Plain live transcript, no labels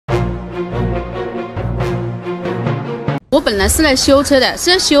我本来是来修车的，是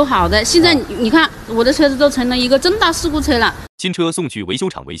要修好的。现在你看，我的车子都成了一个重大事故车了。新车送去维修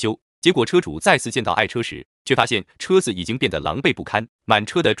厂维修，结果车主再次见到爱车时，却发现车子已经变得狼狈不堪，满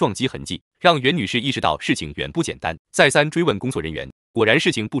车的撞击痕迹，让袁女士意识到事情远不简单。再三追问工作人员，果然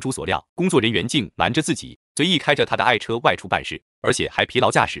事情不出所料，工作人员竟瞒着自己，随意开着他的爱车外出办事，而且还疲劳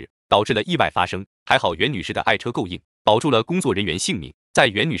驾驶，导致了意外发生。还好袁女士的爱车够硬，保住了工作人员性命。在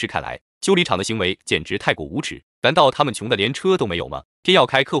袁女士看来，修理厂的行为简直太过无耻，难道他们穷得连车都没有吗？偏要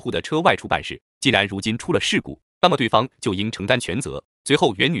开客户的车外出办事，既然如今出了事故，那么对方就应承担全责。随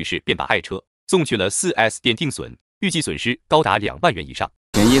后袁女士便把爱车送去了 4S 店定损，预计损失高达2万元以上。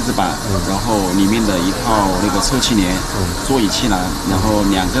前叶子板，然后里面的一套那个侧气帘、座椅气囊，然后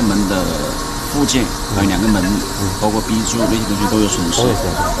2个门的附件，还有2个门，包括 B 柱那些东西都有损失。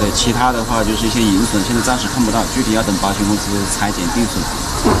对，其他的话就是一些银损，现在暂时看不到，具体要等保险公司裁减定损。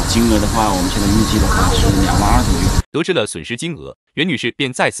金额的话，我们现在预计的话是2万2左右。得知了损失金额，袁女士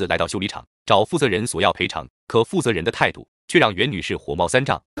便再次来到修理厂找负责人索要赔偿，可负责人的态度却让袁女士火冒三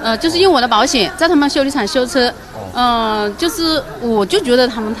丈。就是用我的保险在他们修理厂修车，我就觉得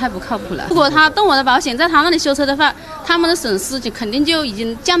他们太不靠谱了。如果他动我的保险在他那里修车的话，他们的损失就肯定就已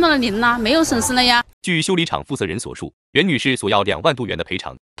经降到了0啦，没有损失了呀。据修理厂负责人所述，袁女士索要2万多元的赔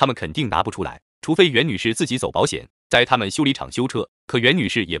偿，他们肯定拿不出来，除非袁女士自己走保险，在他们修理厂修车。可袁女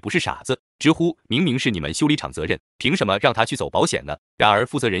士也不是傻子，直呼明明是你们修理厂责任，凭什么让她去走保险呢？然而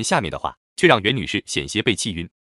负责人下面的话却让袁女士险些被气晕。